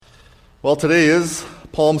Well, today is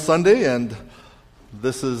Palm Sunday, and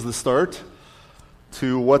this is the start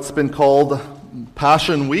to what's been called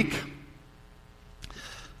Passion Week.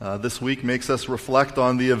 This week makes us reflect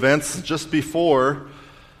on the events just before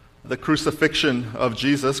the crucifixion of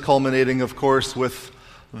Jesus, culminating, of course, with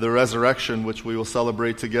the resurrection, which we will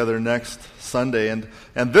celebrate together next Sunday.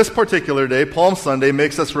 And this particular day, Palm Sunday,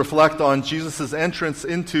 makes us reflect on Jesus' entrance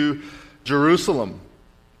into Jerusalem,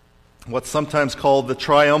 what's sometimes called the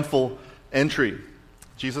triumphal entry.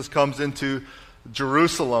 Jesus comes into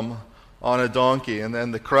Jerusalem on a donkey, and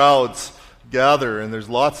then the crowds gather, and there's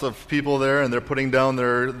lots of people there, and they're putting down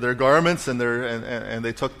their garments, and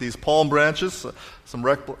they took these palm branches, some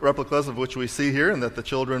replicas of which we see here, and that the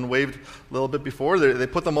children waved a little bit before. They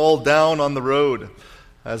put them all down on the road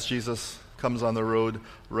as Jesus comes on the road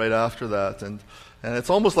right after that, and it's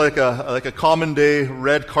almost like a common day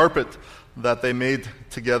red carpet that they made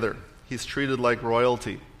together. He's treated like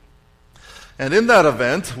royalty. And in that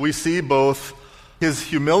event, we see both his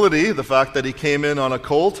humility, the fact that he came in on a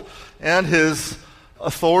colt, and his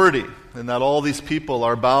authority, and that all these people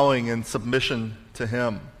are bowing in submission to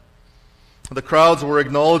him. The crowds were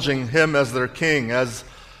acknowledging him as their king, as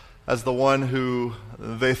the one who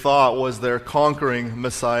they thought was their conquering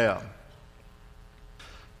Messiah.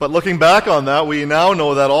 But looking back on that, we now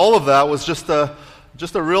know that all of that was just a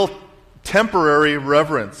real temporary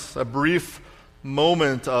reverence, a brief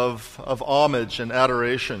moment of homage and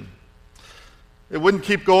adoration. It wouldn't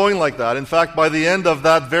keep going like that. In fact, by the end of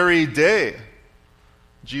that very day,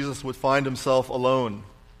 Jesus would find himself alone,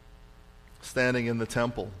 standing in the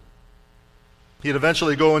temple. He'd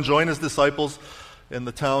eventually go and join his disciples in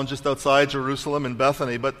the town just outside Jerusalem in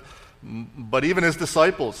Bethany, but even his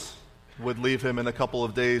disciples would leave him in a couple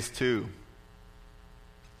of days too.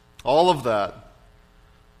 All of that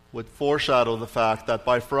would foreshadow the fact that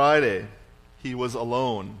by Friday, he was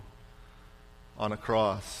alone on a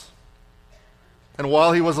cross. And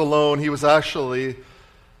while he was alone, he was actually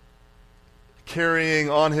carrying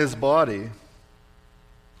on his body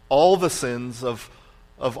all the sins of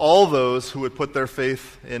all those who would put their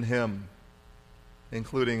faith in him,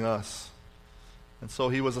 including us. And so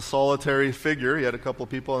he was a solitary figure. He had a couple of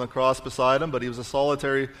people on the cross beside him, but he was a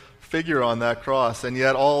solitary figure on that cross. And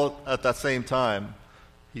yet all at that same time,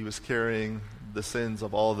 he was carrying the sins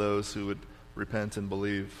of all those who would repent and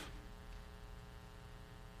believe,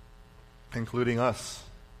 including us,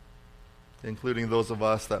 including those of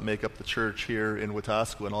us that make up the church here in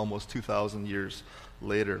Wetaskiwin almost 2,000 years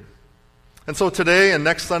later. And so today and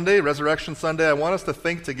next Sunday, Resurrection Sunday, I want us to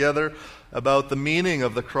think together about the meaning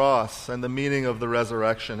of the cross and the meaning of the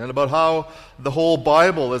resurrection, and about how the whole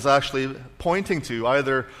Bible is actually pointing to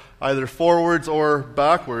either forwards or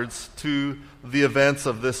backwards to the events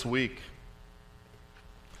of this week.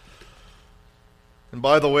 And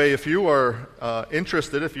by the way, if you are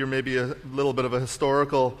interested, if you're maybe a little bit of a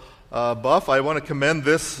historical buff, I want to commend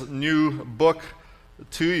this new book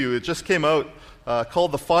to you. It just came out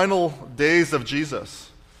called The Final Days of Jesus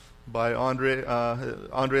by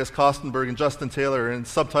Andreas Kostenberg and Justin Taylor, and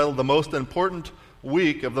subtitled The Most Important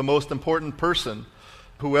Week of the Most Important Person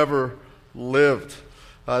Who Ever Lived.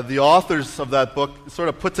 The authors of that book sort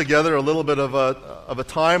of put together a little bit of a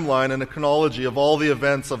timeline and a chronology of all the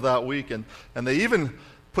events of that week, and they even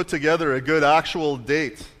put together a good actual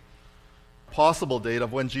date, possible date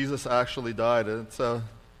of when Jesus actually died. It's kind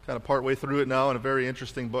of partway through it now, and a very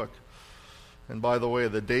interesting book. And by the way,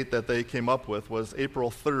 the date that they came up with was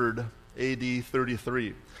April 3rd, AD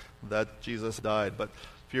 33, that Jesus died. But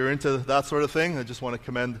if you're into that sort of thing, I just want to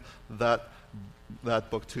commend that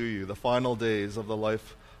book to you, The Final Days of the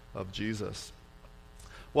Life of Jesus.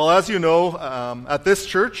 Well, as you know, at this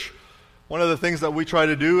church, one of the things that we try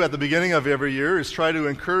to do at the beginning of every year is try to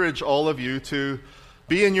encourage all of you to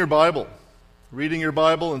be in your Bible, reading your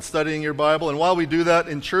Bible and studying your Bible. And while we do that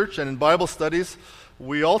in church and in Bible studies,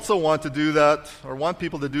 we also want to do that, or want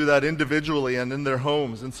people to do that individually and in their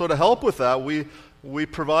homes. And so to help with that, we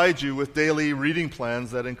provide you with daily reading plans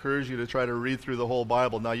that encourage you to try to read through the whole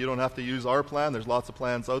Bible. Now, you don't have to use our plan. There's lots of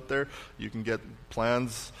plans out there. You can get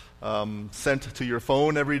plans sent to your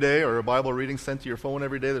phone every day, or a Bible reading sent to your phone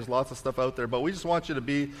every day. There's lots of stuff out there. But we just want you to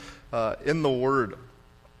be in the Word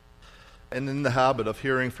and in the habit of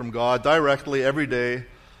hearing from God directly every day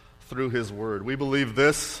through His Word. We believe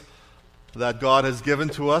this, that God has given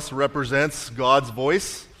to us, represents God's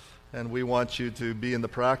voice, and we want you to be in the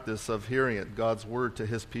practice of hearing it, God's Word to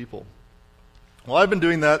His people. Well, I've been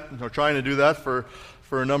doing that, or trying to do that for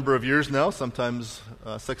a number of years now, sometimes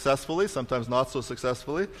successfully, sometimes not so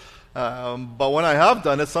successfully. But when I have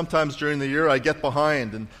done it, sometimes during the year I get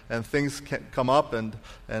behind and things can come up and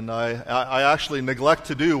I actually neglect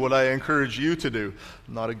to do what I encourage you to do.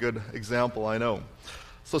 Not a good example, I know.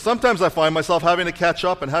 So sometimes I find myself having to catch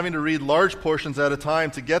up and having to read large portions at a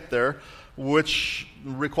time to get there, which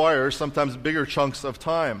requires sometimes bigger chunks of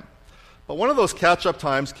time. But one of those catch-up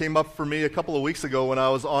times came up for me a couple of weeks ago when I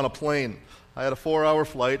was on a plane. I had a 4-hour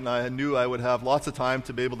flight, and I knew I would have lots of time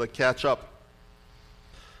to be able to catch up.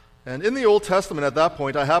 And in the Old Testament at that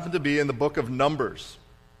point, I happened to be in the book of Numbers.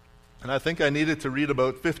 And I think I needed to read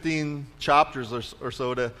about 15 chapters or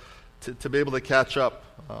so to be able to catch up.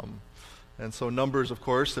 And so Numbers, of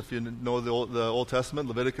course, if you know the Old Testament,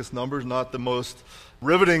 Leviticus, Numbers, not the most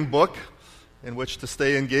riveting book in which to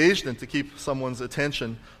stay engaged and to keep someone's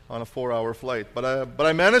attention on a 4-hour flight. But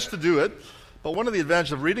I managed to do it. But one of the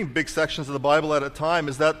advantages of reading big sections of the Bible at a time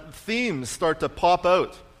is that themes start to pop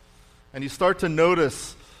out. And you start to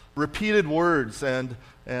notice repeated words and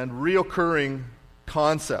reoccurring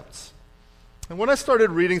concepts. And when I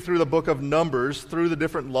started reading through the book of Numbers, through the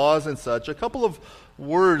different laws and such, a couple of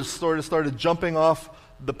words started jumping off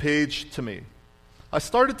the page to me. I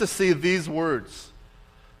started to see these words.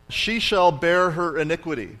 She shall bear her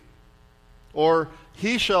iniquity, or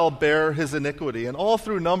he shall bear his iniquity. And all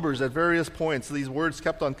through Numbers at various points, these words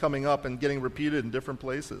kept on coming up and getting repeated in different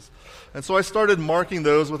places. And so I started marking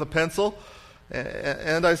those with a pencil,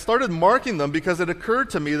 and I started marking them because it occurred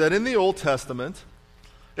to me that in the Old Testament,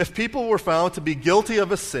 if people were found to be guilty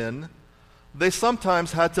of a sin, they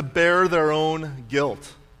sometimes had to bear their own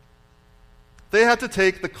guilt. They had to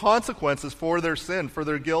take the consequences for their sin, for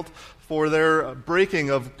their guilt, for their breaking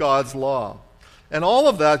of God's law. And all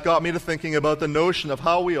of that got me to thinking about the notion of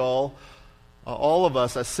how we all of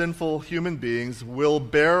us as sinful human beings, will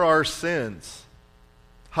bear our sins,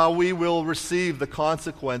 how we will receive the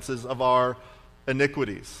consequences of our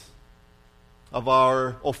iniquities, of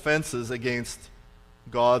our offenses against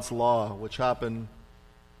God's law, which happen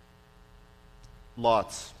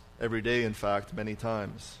lots, every day, in fact, many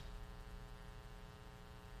times.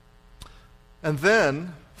 And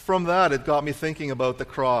then, from that, it got me thinking about the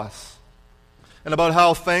cross and about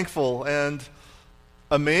how thankful and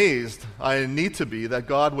amazed I need to be that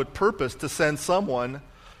God would purpose to send someone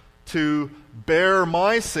to bear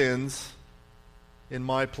my sins in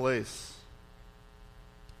my place.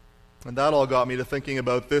 And that all got me to thinking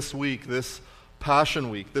about this week, this Passion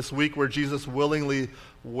Week, this week where Jesus willingly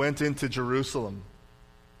went into Jerusalem,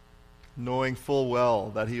 knowing full well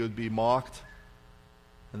that he would be mocked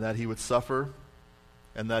and that he would suffer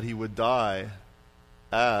and that he would die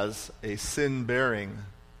as a sin-bearing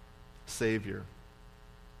Savior,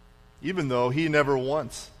 even though he never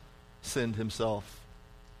once sinned himself.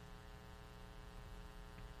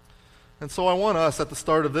 And so I want us at the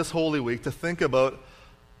start of this Holy Week to think about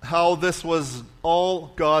how this was all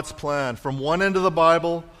God's plan from one end of the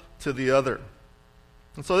Bible to the other.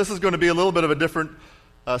 And so this is going to be a little bit of a different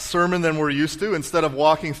sermon than we're used to. Instead of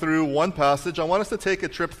walking through one passage, I want us to take a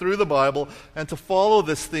trip through the Bible and to follow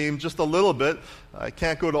this theme just a little bit. I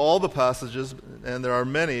can't go to all the passages, and there are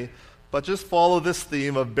many, but just follow this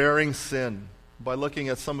theme of bearing sin by looking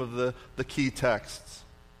at some of the key texts.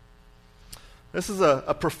 This is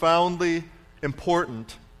a profoundly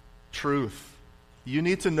important truth. You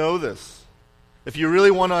need to know this. If you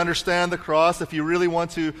really want to understand the cross, if you really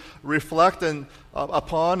want to reflect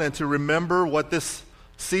upon and to remember what this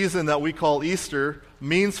season that we call Easter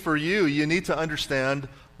means for you, you need to understand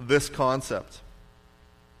this concept.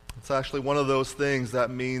 It's actually one of those things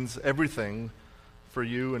that means everything for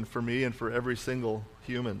you and for me and for every single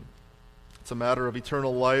human. It's a matter of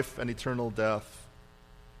eternal life and eternal death.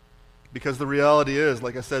 Because the reality is,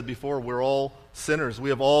 like I said before, we're all sinners. We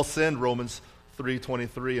have all sinned, Romans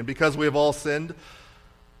 3:23. And because we have all sinned,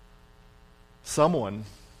 someone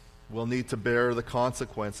will need to bear the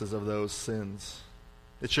consequences of those sins.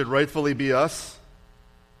 It should rightfully be us.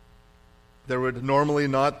 There would normally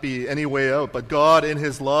not be any way out, but God, in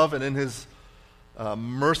his love and in his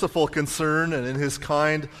merciful concern and in his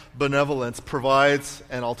kind benevolence, provides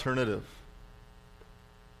an alternative.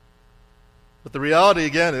 But the reality,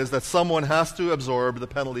 again, is that someone has to absorb the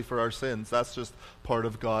penalty for our sins. That's just part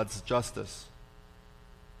of God's justice.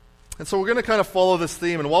 And so we're going to kind of follow this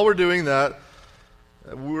theme, and while we're doing that,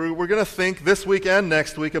 we're going to think this week and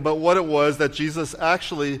next week about what it was that Jesus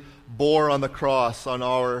actually bore on the cross on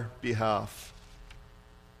our behalf.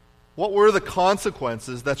 What were the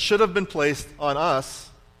consequences that should have been placed on us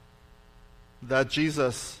that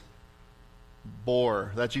Jesus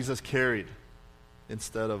bore, that Jesus carried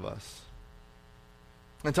instead of us?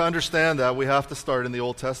 And to understand that, we have to start in the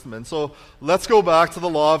Old Testament. So let's go back to the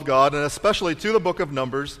law of God, and especially to the book of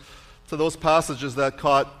Numbers, to those passages that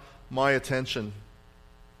caught my attention.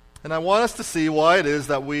 And I want us to see why it is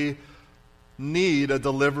that we need a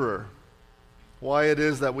deliverer, why it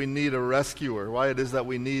is that we need a rescuer, why it is that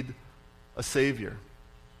we need a Savior.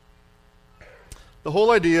 The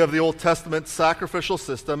whole idea of the Old Testament sacrificial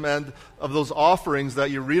system and of those offerings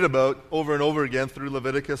that you read about over and over again through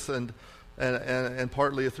Leviticus and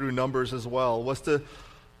partly through Numbers as well was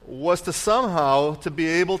to somehow to be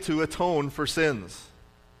able to atone for sins.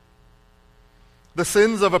 The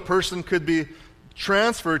sins of a person could be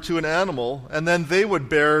transferred to an animal, and then they would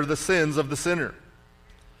bear the sins of the sinner.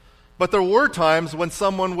 But there were times when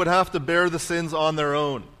someone would have to bear the sins on their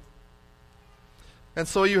own. And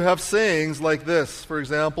so you have sayings like this, for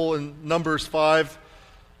example, in Numbers 5,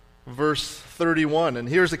 verse 31. And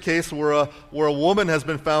here's a case where a woman has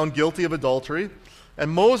been found guilty of adultery,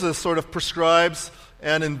 and Moses sort of prescribes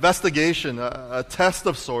an investigation, a test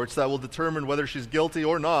of sorts that will determine whether she's guilty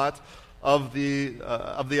or not of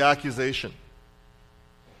the accusation.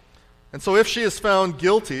 And so if she is found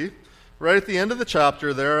guilty, right at the end of the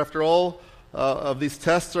chapter there, after all of these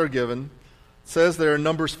tests are given, it says there in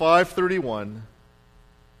Numbers 5:31,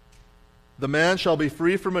 the man shall be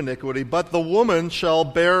free from iniquity, but the woman shall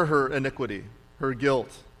bear her iniquity, her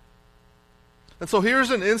guilt. And so here's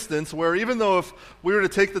an instance where even though if we were to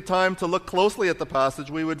take the time to look closely at the passage,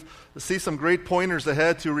 we would see some great pointers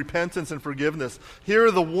ahead to repentance and forgiveness. Here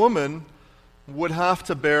the woman would have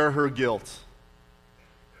to bear her guilt,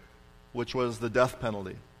 which was the death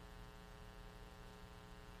penalty.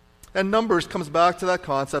 And Numbers comes back to that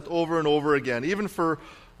concept over and over again, even for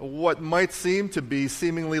what might seem to be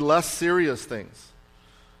seemingly less serious things.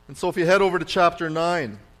 And so if you head over to chapter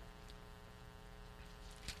 9,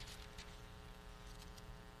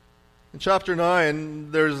 in chapter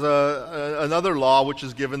 9, there's another law which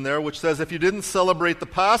is given there, which says if you didn't celebrate the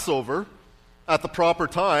Passover at the proper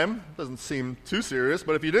time, doesn't seem too serious,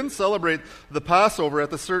 but if you didn't celebrate the Passover at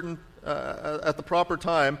the proper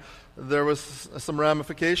time, there was some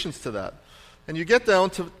ramifications to that. And you get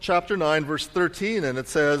down to chapter 9, verse 13, and it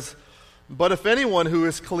says, but if anyone who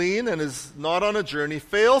is clean and is not on a journey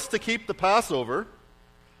fails to keep the Passover,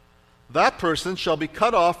 that person shall be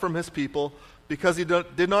cut off from his people because he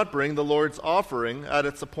did not bring the Lord's offering at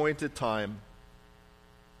its appointed time.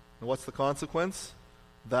 And what's the consequence?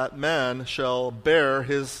 That man shall bear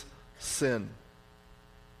his sin.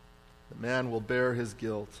 The man will bear his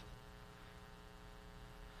guilt.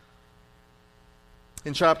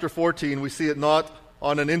 In chapter 14, we see it not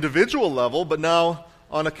on an individual level, but now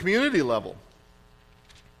on a community level.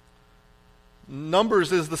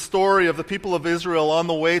 Numbers is the story of the people of Israel on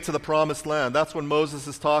the way to the promised land. That's when Moses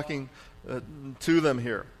is talking to them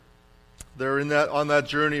here. They're on that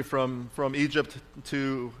journey from Egypt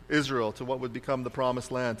to Israel, to what would become the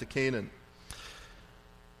promised land, to Canaan.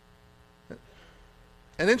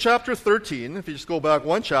 And in chapter 13, if you just go back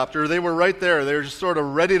one chapter, they were right there. They were just sort of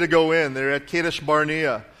ready to go in. They're at Kadesh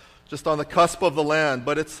Barnea, just on the cusp of the land.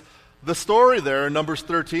 But it's the story there in Numbers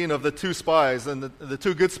 13 of the 2 spies, and the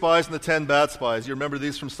 2 good spies and the 10 bad spies. You remember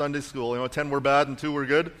these from Sunday school. 10 were bad and 2 were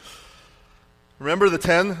good. Remember the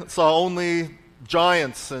 10 saw only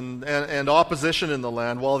giants and opposition in the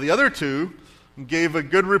land, while the other 2 gave a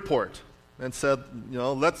good report and said,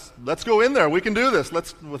 let's go in there. We can do this.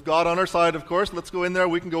 With God on our side, of course, let's go in there.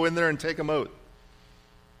 We can go in there and take them out.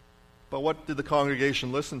 But what did the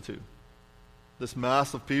congregation listen to? This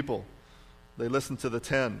mass of people. They listened to the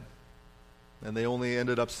 10, and they only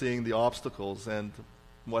ended up seeing the obstacles. And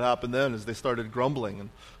what happened then is they started grumbling and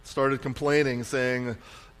started complaining, saying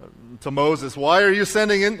to Moses, why are you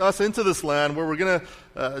sending us into this land where we're going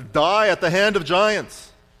to die at the hand of giants?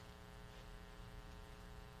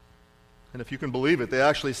 And if you can believe it, they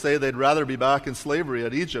actually say they'd rather be back in slavery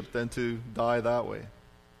at Egypt than to die that way.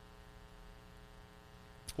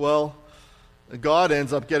 Well, God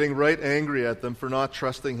ends up getting right angry at them for not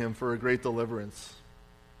trusting him for a great deliverance.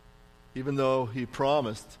 Even though he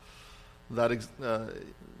promised that,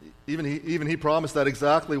 even he promised that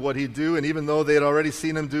exactly what he'd do, and even though they had already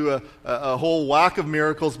seen him do a whole whack of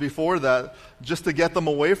miracles before that, just to get them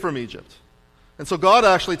away from Egypt. And so God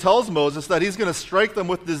actually tells Moses that he's going to strike them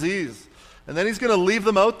with disease. And then he's going to leave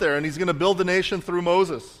them out there, and he's going to build a nation through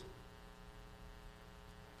Moses.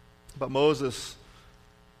 But Moses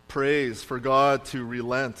prays for God to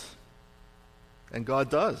relent. And God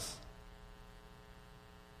does.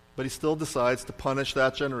 But he still decides to punish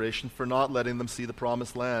that generation for not letting them see the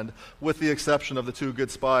promised land, with the exception of the 2 good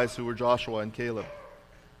spies who were Joshua and Caleb.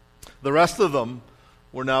 The rest of them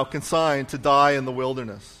were now consigned to die in the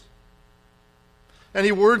wilderness. And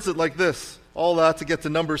he words it like this. All that to get to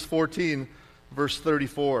Numbers 14, verse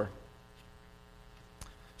 34. It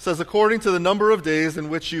says, according to the number of days in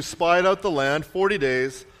which you spied out the land, 40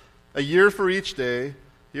 days, a year for each day,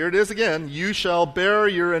 here it is again, you shall bear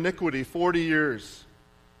your iniquity 40 years,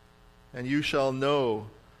 and you shall know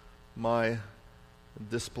my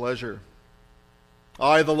displeasure.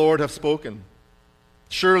 I, the Lord, have spoken.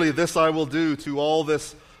 Surely this I will do to all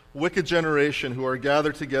this wicked generation who are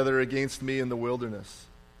gathered together against me in the wilderness.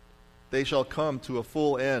 They shall come to a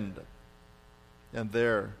full end, and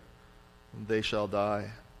there they shall die.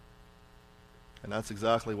 And that's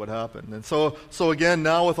exactly what happened. And so again,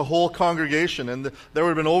 now with a whole congregation, and there would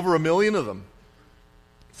have been over 1 million of them,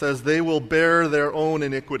 it says they will bear their own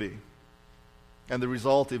iniquity. And the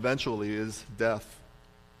result eventually is death.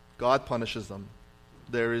 God punishes them.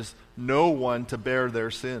 There is no one to bear their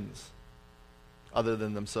sins other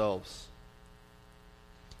than themselves.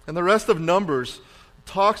 And the rest of Numbers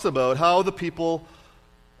talks about how the people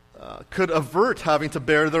could avert having to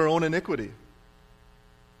bear their own iniquity.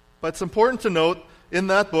 But it's important to note in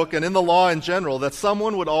that book and in the law in general that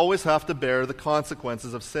someone would always have to bear the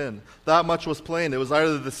consequences of sin. That much was plain. It was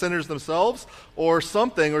either the sinners themselves or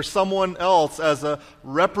something or someone else as a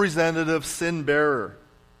representative sin bearer.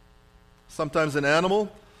 Sometimes an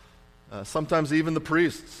animal, sometimes even the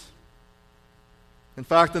priests. In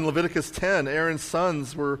fact, in Leviticus 10, Aaron's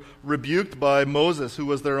sons were rebuked by Moses, who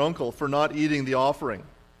was their uncle, for not eating the offering.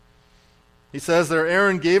 He says there,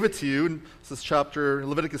 Aaron gave it to you, this is chapter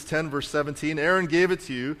Leviticus 10, verse 17, Aaron gave it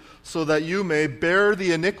to you so that you may bear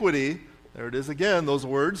the iniquity, there it is again, those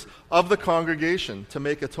words, of the congregation to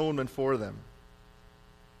make atonement for them.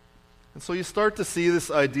 And so you start to see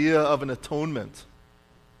this idea of an atonement.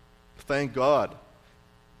 Thank God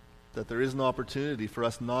that there is an opportunity for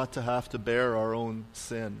us not to have to bear our own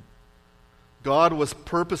sin. God was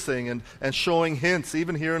purposing and showing hints,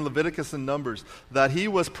 even here in Leviticus and Numbers, that He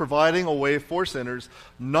was providing a way for sinners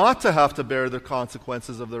not to have to bear the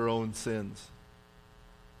consequences of their own sins.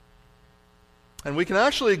 And we can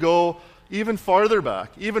actually go even farther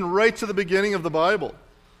back, even right to the beginning of the Bible,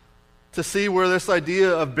 to see where this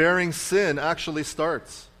idea of bearing sin actually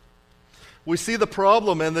starts. We see the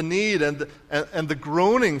problem and the need and the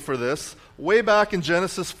groaning for this way back in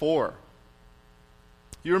Genesis 4.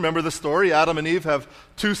 You remember the story. Adam and Eve have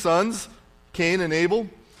 2 sons, Cain and Abel,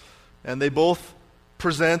 and they both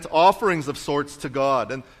present offerings of sorts to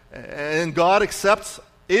God. And God accepts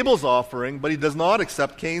Abel's offering, but He does not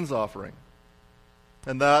accept Cain's offering.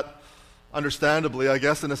 And that, understandably, I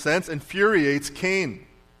guess in a sense, infuriates Cain.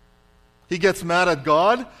 He gets mad at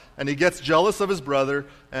God, and he gets jealous of his brother,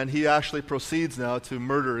 and he actually proceeds now to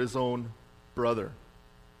murder his own brother.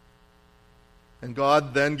 And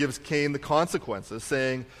God then gives Cain the consequences,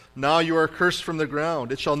 saying, now you are cursed from the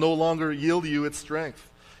ground. It shall no longer yield you its strength.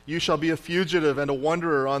 You shall be a fugitive and a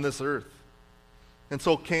wanderer on this earth. And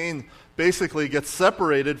so Cain basically gets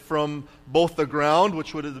separated from both the ground,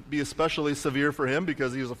 which would be especially severe for him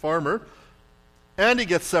because he was a farmer, and he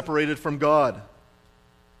gets separated from God.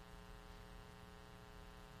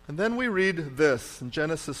 And then we read this in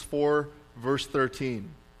Genesis 4, verse 13.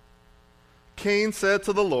 Cain said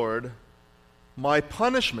to the Lord, my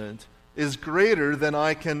punishment is greater than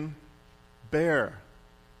I can bear.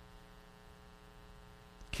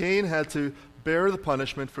 Cain had to bear the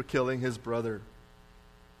punishment for killing his brother,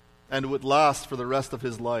 and it would last for the rest of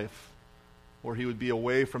his life, or he would be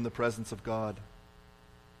away from the presence of God.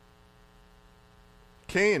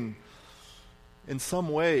 Cain, in some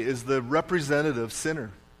way, is the representative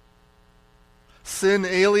sinner. Sin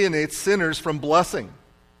alienates sinners from blessing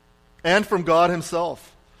and from God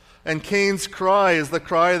Himself. And Cain's cry is the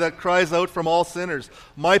cry that cries out from all sinners.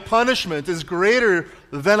 My punishment is greater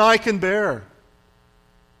than I can bear.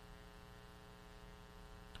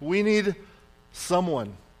 We need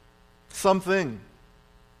someone, something,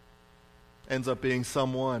 ends up being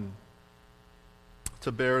someone,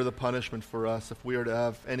 to bear the punishment for us if we are to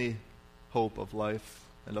have any hope of life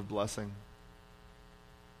and of blessing.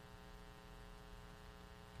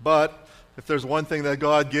 But if there's one thing that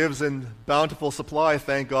God gives in bountiful supply,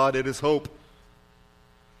 thank God, it is hope.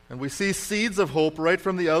 And we see seeds of hope right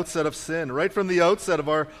from the outset of sin, right from the outset of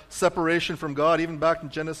our separation from God, even back in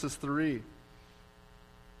Genesis 3.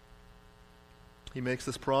 He makes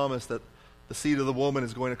this promise that the seed of the woman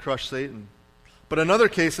is going to crush Satan. But another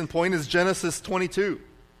case in point is Genesis 22.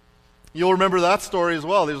 You'll remember that story as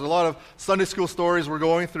well. There's a lot of Sunday school stories we're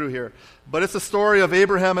going through here. But it's a story of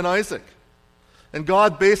Abraham and Isaac. And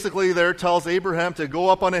God basically there tells Abraham to go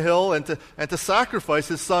up on a hill and to sacrifice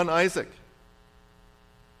his son Isaac.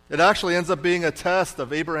 It actually ends up being a test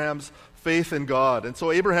of Abraham's faith in God. And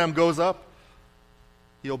so Abraham goes up.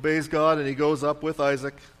 He obeys God and he goes up with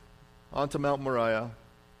Isaac onto Mount Moriah.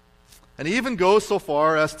 And he even goes so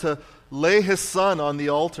far as to lay his son on the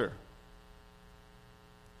altar.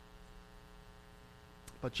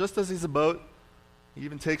 But just as he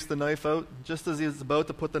even takes the knife out, just as he's about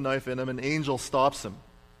to put the knife in him, an angel stops him.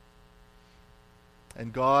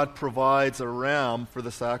 And God provides a ram for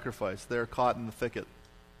the sacrifice. They're caught in the thicket.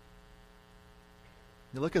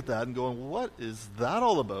 You look at that and going, what is that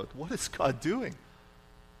all about? What is God doing?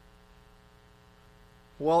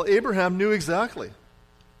 Well, Abraham knew exactly.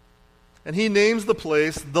 And he names the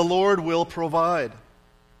place, "The Lord will provide."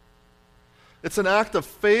 It's an act of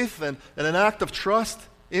faith and an act of trust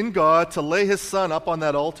in God to lay his son up on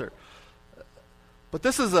that altar. But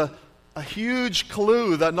this is a huge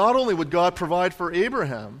clue that not only would God provide for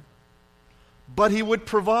Abraham, but he would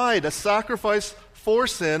provide a sacrifice for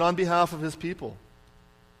sin on behalf of his people.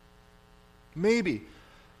 Maybe,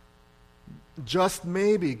 just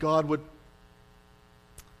maybe, God would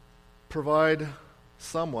provide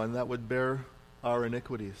someone that would bear our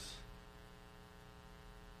iniquities.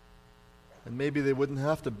 And maybe they wouldn't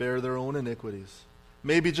have to bear their own iniquities.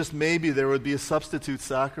 Maybe, just maybe, there would be a substitute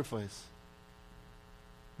sacrifice.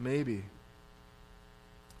 Maybe,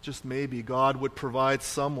 just maybe, God would provide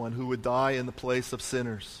someone who would die in the place of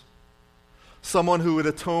sinners. Someone who would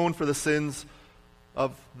atone for the sins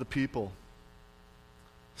of the people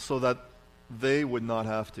so that they would not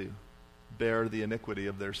have to bear the iniquity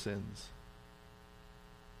of their sins.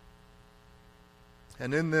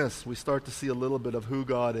 And in this, we start to see a little bit of who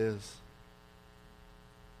God is.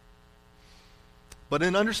 But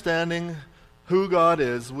in understanding who God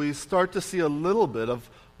is, we start to see a little bit of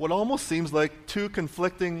what almost seems like two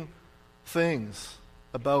conflicting things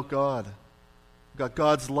about God. We've got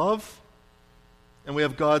God's love, and we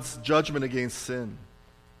have God's judgment against sin.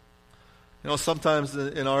 You know, sometimes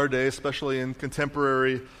in our day, especially in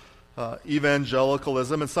contemporary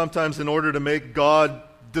evangelicalism, and sometimes in order to make God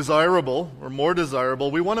desirable or more desirable,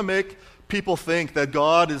 we want to make people think that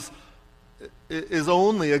God is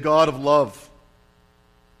only a God of love.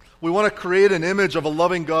 We want to create an image of a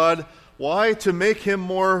loving God. Why? To make him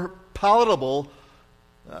more palatable,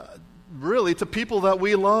 really, to people that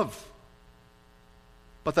we love,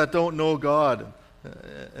 but that don't know God.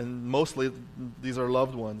 And mostly these are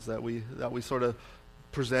loved ones that we sort of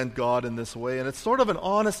present God in this way. And it's sort of an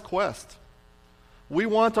honest quest. We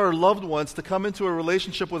want our loved ones to come into a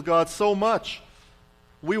relationship with God so much.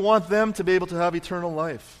 We want them to be able to have eternal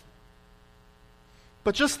life.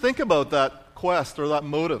 But just think about that quest or that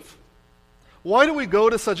motive. Why do we go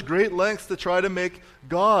to such great lengths to try to make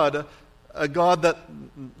God a God that,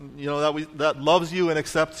 that loves you and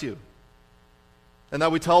accepts you? And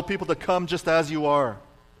that we tell people to come just as you are?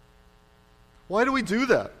 Why do we do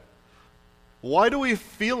that? Why do we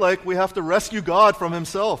feel like we have to rescue God from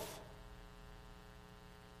himself?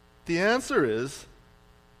 The answer is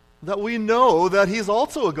that we know that he's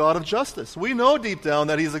also a God of justice. We know deep down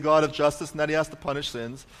that he's a God of justice and that he has to punish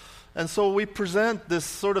sins. And so we present this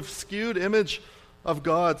sort of skewed image of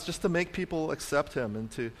God just to make people accept him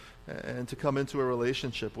and to come into a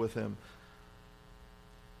relationship with him.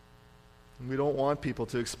 We don't want people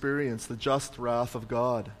to experience the just wrath of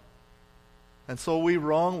God. And so we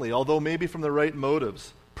wrongly, although maybe from the right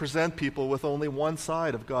motives, present people with only one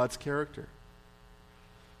side of God's character.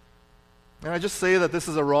 And I just say that this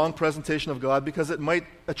is a wrong presentation of God because it might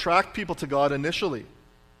attract people to God initially,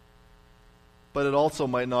 but it also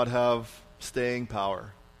might not have staying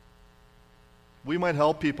power. We might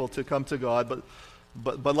help people to come to God,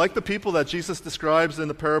 but like the people that Jesus describes in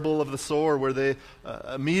the parable of the sower, where they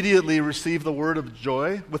immediately receive the word of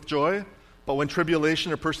joy, with joy, but when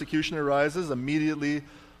tribulation or persecution arises, immediately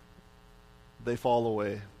they fall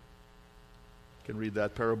away. You can read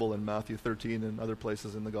that parable in Matthew 13 and other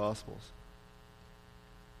places in the Gospels.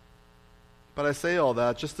 But I say all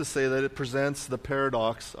that just to say that it presents the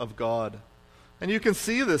paradox of God. And you can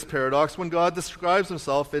see this paradox when God describes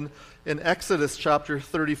himself in Exodus chapter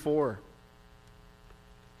 34.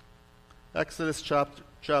 Exodus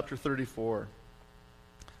chapter 34,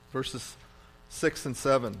 verses 6 and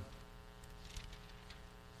 7.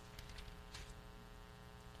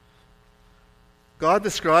 God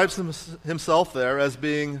describes himself there as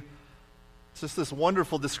being, it's just this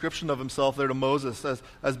wonderful description of himself there to Moses,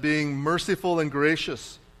 as being merciful and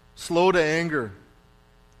gracious, slow to anger,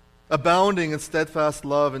 abounding in steadfast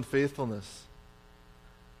love and faithfulness,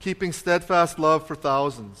 keeping steadfast love for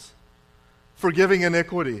thousands, forgiving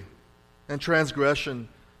iniquity and transgression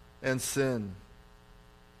and sin.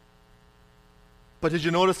 But did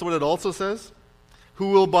you notice what it also says?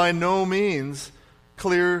 Who will by no means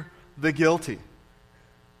clear the guilty.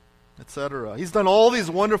 etc. He's done all these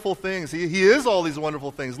wonderful things. He is all these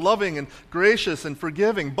wonderful things, loving and gracious and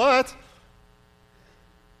forgiving, but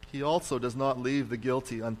he also does not leave the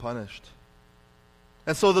guilty unpunished.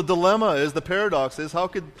 And so the dilemma is, the paradox is, how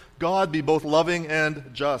could God be both loving and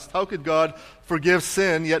just? How could God forgive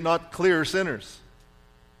sin yet not clear sinners?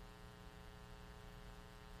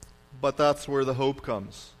 But that's where the hope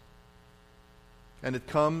comes. And it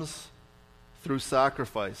comes through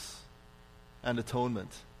sacrifice and atonement.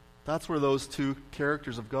 That's where those two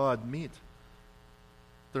characters of God meet.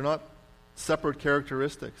 They're not separate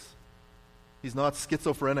characteristics. He's not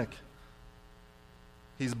schizophrenic.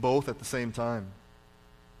 He's both at the same time.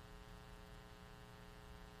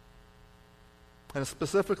 And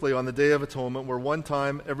specifically on the Day of Atonement, where one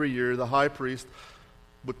time every year the high priest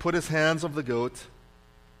would put his hands of the goat.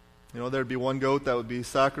 There'd be one goat that would be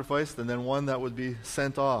sacrificed and then one that would be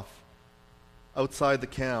sent off outside the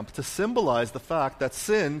camp to symbolize the fact that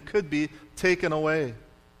sin could be taken away.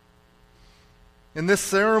 In this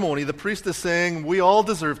ceremony, the priest is saying, we all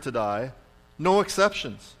deserve to die, no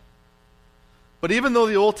exceptions. But even though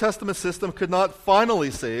the Old Testament system could not finally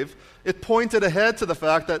save, it pointed ahead to the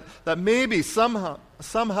fact that maybe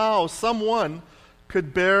somehow someone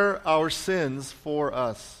could bear our sins for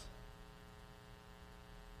us.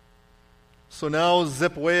 So now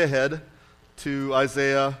zip way ahead to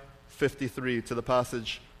Isaiah 53, to the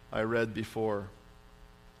passage I read before.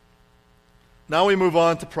 Now we move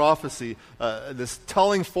on to prophecy, this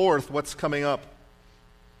telling forth what's coming up.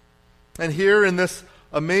 And here in this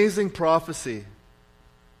amazing prophecy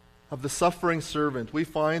of the suffering servant, we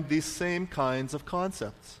find these same kinds of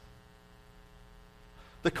concepts.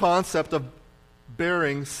 The concept of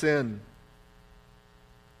bearing sin.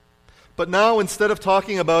 But now, instead of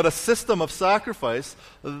talking about a system of sacrifice,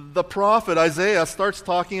 the prophet Isaiah starts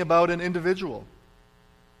talking about an individual.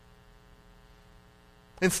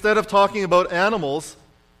 Instead of talking about animals,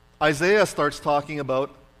 Isaiah starts talking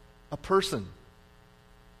about a person.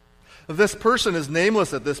 This person is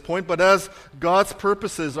nameless at this point, but as God's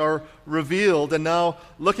purposes are revealed, and now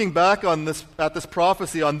looking back at this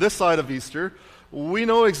prophecy on this side of Easter, we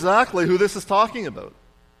know exactly who this is talking about.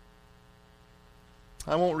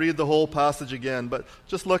 I won't read the whole passage again, but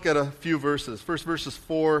just look at a few verses. First, verses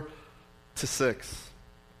 4 to 6.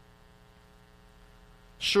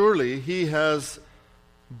 Surely he has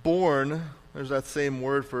borne, there's that same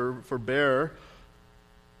word for bear,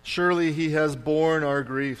 surely he has borne our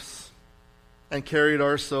griefs and carried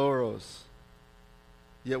our sorrows.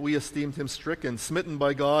 Yet we esteemed him stricken, smitten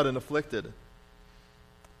by God, and afflicted.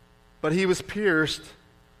 But he was pierced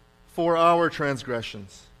for our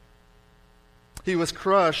transgressions. He was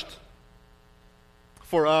crushed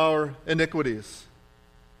for our iniquities.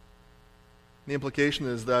 The implication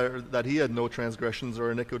is that he had no transgressions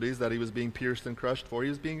or iniquities that he was being pierced and crushed for. He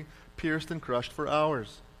was being pierced and crushed for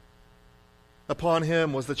ours. Upon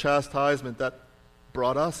him was the chastisement that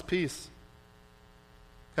brought us peace.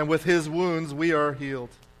 And with his wounds we are healed.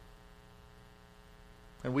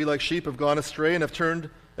 And we like sheep have gone astray and have turned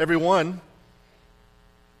every one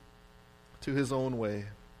to his own way.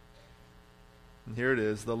 And here it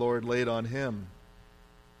is, the Lord laid on him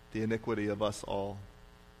the iniquity of us all.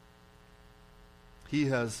 He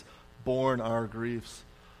has borne our griefs.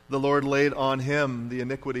 The Lord laid on him the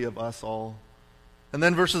iniquity of us all. And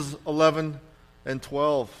then verses 11 and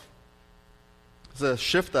 12. There's a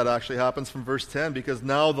shift that actually happens from verse 10 because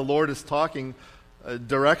now the Lord is talking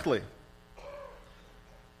directly.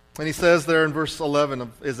 And he says there in verse 11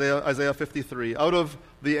 of Isaiah 53, out of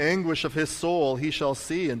the anguish of his soul he shall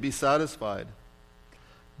see and be satisfied.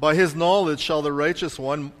 By his knowledge shall the righteous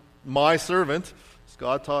one, my servant, it's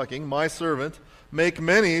God talking, my servant, make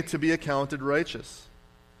many to be accounted righteous.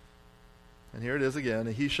 And here it is again,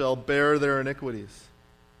 he shall bear their iniquities.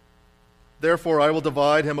 Therefore I will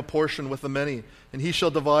divide him a portion with the many, and he shall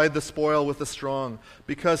divide the spoil with the strong,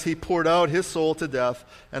 because he poured out his soul to death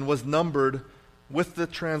and was numbered with the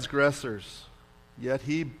transgressors. Yet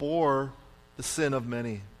he bore the sin of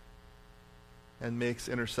many and makes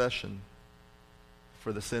intercession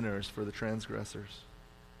for the sinners, for the transgressors.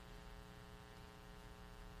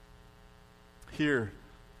 Here,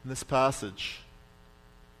 in this passage,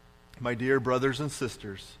 my dear brothers and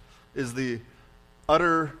sisters, is the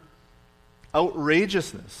utter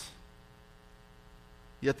outrageousness,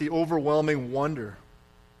 yet the overwhelming wonder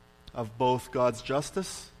of both God's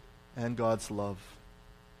justice and God's love.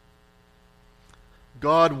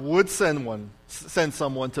 God would send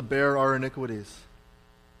someone to bear our iniquities.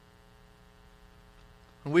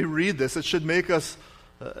 When we read this, it should make us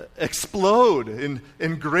explode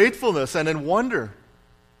in gratefulness and in wonder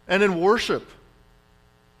and in worship.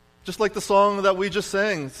 Just like the song that we just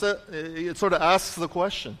sang, it sort of asks the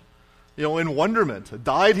question, in wonderment,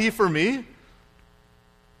 died he for me?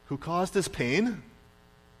 Who caused his pain?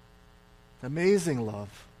 Amazing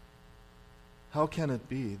love. How can it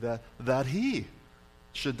be that he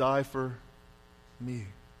should die for me?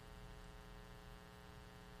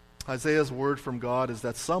 Isaiah's word from God is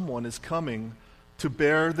that someone is coming to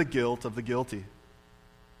bear the guilt of the guilty.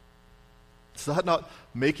 Does that not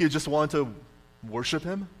make you just want to worship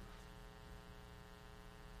him?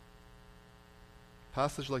 A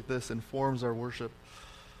passage like this informs our worship.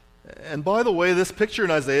 And by the way, this picture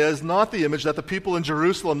in Isaiah is not the image that the people in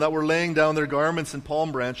Jerusalem that were laying down their garments and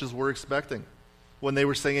palm branches were expecting when they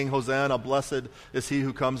were singing, Hosanna, blessed is he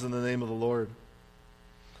who comes in the name of the Lord.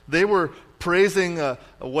 They were praising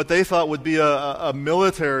what they thought would be a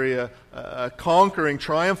military, a conquering,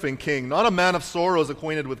 triumphing king, not a man of sorrows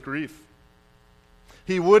acquainted with grief.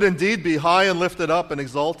 He would indeed be high and lifted up and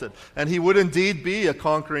exalted, and he would indeed be a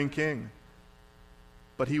conquering king.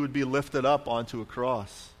 But he would be lifted up onto a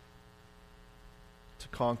cross to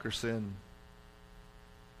conquer sin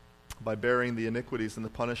by bearing the iniquities and the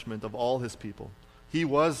punishment of all his people. He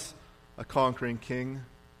was a conquering king,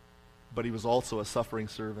 but he was also a suffering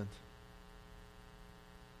servant.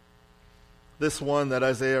 This one that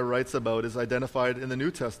Isaiah writes about is identified in the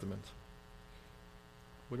New Testament.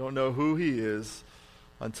 We don't know who he is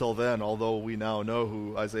until then, although we now know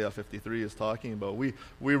who Isaiah 53 is talking about. We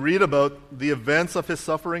read about the events of his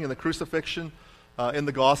suffering and the crucifixion in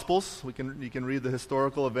the Gospels. You can read the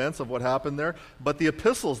historical events of what happened there. But the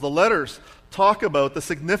epistles, the letters, talk about the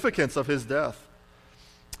significance of his death.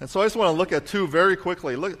 And so I just want to look at two very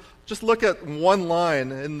quickly. Look at one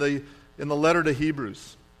line in the letter to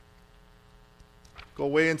Hebrews. Go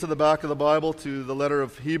way into the back of the Bible to the letter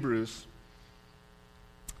of Hebrews,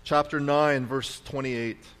 chapter 9, verse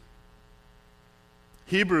 28.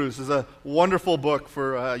 Hebrews is a wonderful book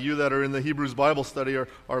for you that are in the Hebrews Bible study or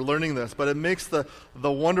are learning this, but it makes the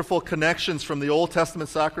wonderful connections from the Old Testament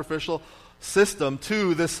sacrificial system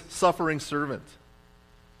to this suffering servant.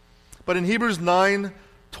 But in Hebrews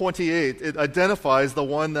 9:28, it identifies the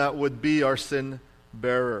one that would be our sin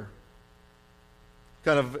bearer.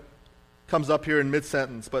 Kind of comes up here in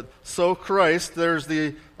mid-sentence, but so Christ, there's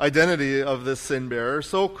the identity of this sin bearer,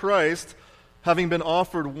 so Christ, having been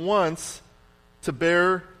offered once to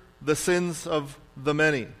bear the sins of the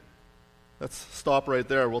many. Let's stop right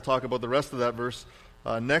there. We'll talk about the rest of that verse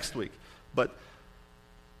next week. But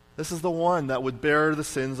this is the one that would bear the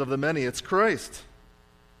sins of the many. It's Christ.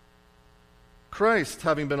 Christ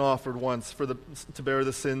having been offered once to bear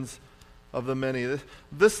the sins of the many.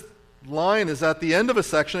 This line is at the end of a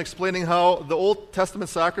section explaining how the Old Testament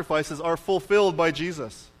sacrifices are fulfilled by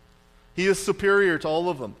Jesus. He is superior to all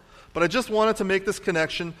of them. But I just wanted to make this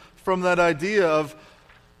connection from that idea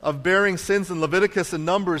of bearing sins in Leviticus and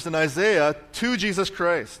Numbers and Isaiah to Jesus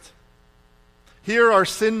Christ. Here are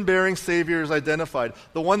sin-bearing Saviors identified.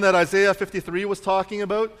 The one that Isaiah 53 was talking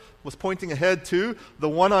about, was pointing ahead to, the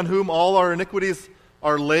one on whom all our iniquities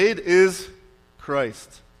are laid, is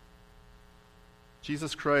Christ.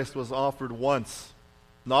 Jesus Christ was offered once,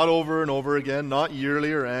 not over and over again, not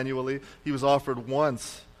yearly or annually. He was offered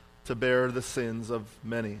once to bear the sins of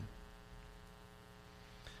many.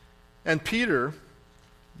 And Peter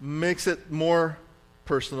makes it more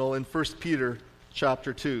personal in 1 Peter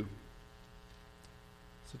chapter 2.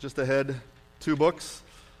 So just ahead, 2 books,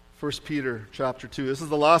 1 Peter chapter 2. This is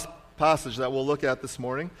the last passage that we'll look at this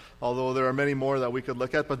morning, although there are many more that we could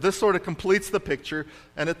look at. But this sort of completes the picture,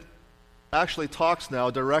 and it actually talks now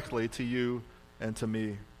directly to you and to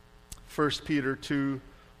me. 1 Peter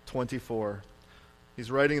 2:24. He's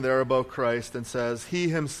writing there about Christ and says, He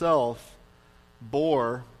himself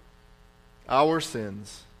bore our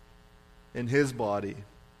sins in his body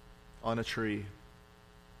on a tree.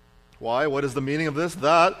 Why? What is the meaning of this?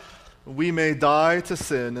 That we may die to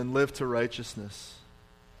sin and live to righteousness.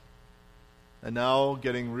 And now,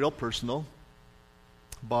 getting real personal,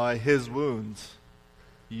 by his wounds,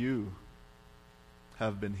 you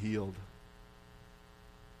have been healed.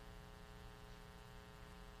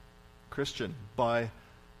 Christian, by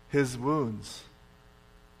his wounds,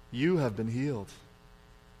 you have been healed.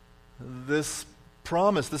 This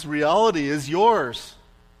promise, this reality is yours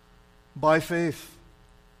by faith.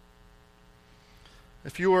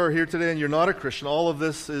 If you are here today and you're not a Christian, all of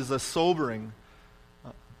this is a sobering,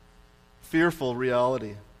 fearful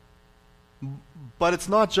reality. But it's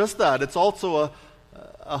not just that, it's also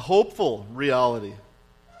a hopeful reality.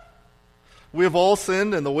 We have all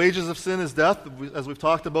sinned, and the wages of sin is death, as we've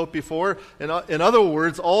talked about before. In other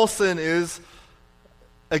words, all sin is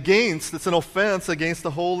it's an offense against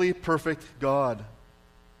the holy, perfect God.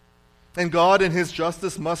 And God in his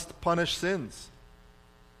justice must punish sins.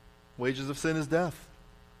 Wages of sin is death.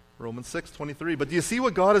 Romans 6:23. But do you see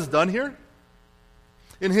what God has done here?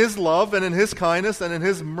 In his love and in his kindness and in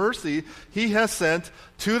his mercy, he has sent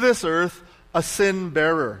to this earth a sin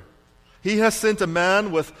bearer. He has sent a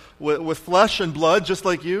man with flesh and blood just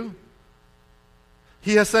like you.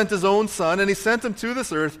 He has sent his own son, and he sent him to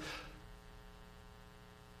this earth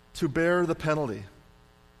to bear the penalty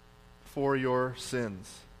for your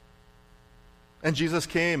sins. And Jesus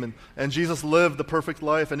came, and Jesus lived the perfect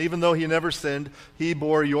life. And even though he never sinned, he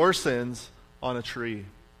bore your sins on a tree,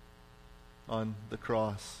 on the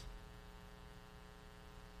cross.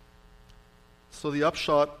 So the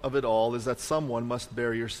upshot of it all is that someone must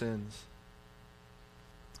bear your sins.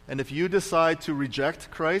 And if you decide to reject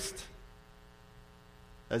Christ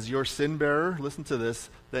as your sin bearer, listen to this,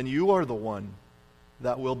 then you are the one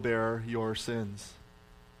that will bear your sins.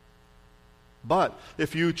 But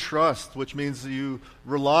if you trust, which means you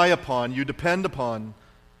rely upon, you depend upon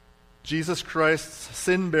Jesus Christ's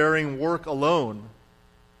sin-bearing work alone,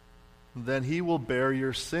 then he will bear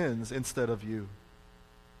your sins instead of you.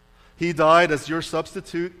 He died as your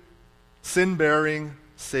substitute, sin-bearing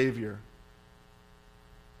Savior.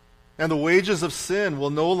 And the wages of sin will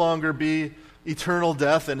no longer be eternal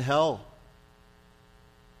death in hell,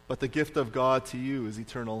 but the gift of God to you is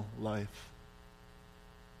eternal life.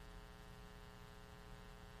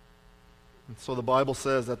 And so the Bible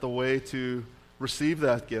says that the way to receive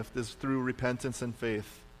that gift is through repentance and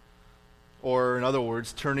faith. Or, in other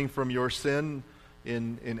words, turning from your sin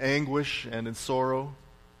in anguish and in sorrow,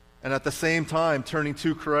 and at the same time turning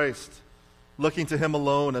to Christ, looking to him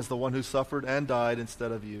alone as the one who suffered and died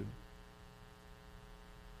instead of you.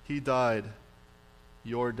 He died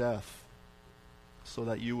your death so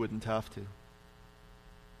that you wouldn't have to.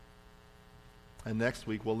 And next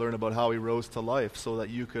week we'll learn about how he rose to life so that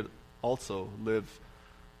you could also live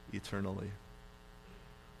eternally.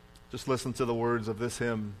 Just listen to the words of this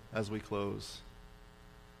hymn as we close.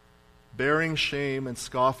 Bearing shame and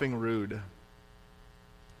scoffing rude,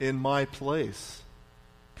 in my place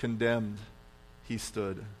condemned he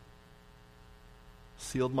stood.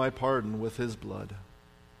 Sealed my pardon with his blood.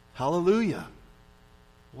 Hallelujah!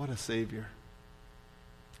 What a Savior.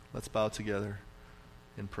 Let's bow together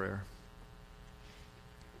in prayer.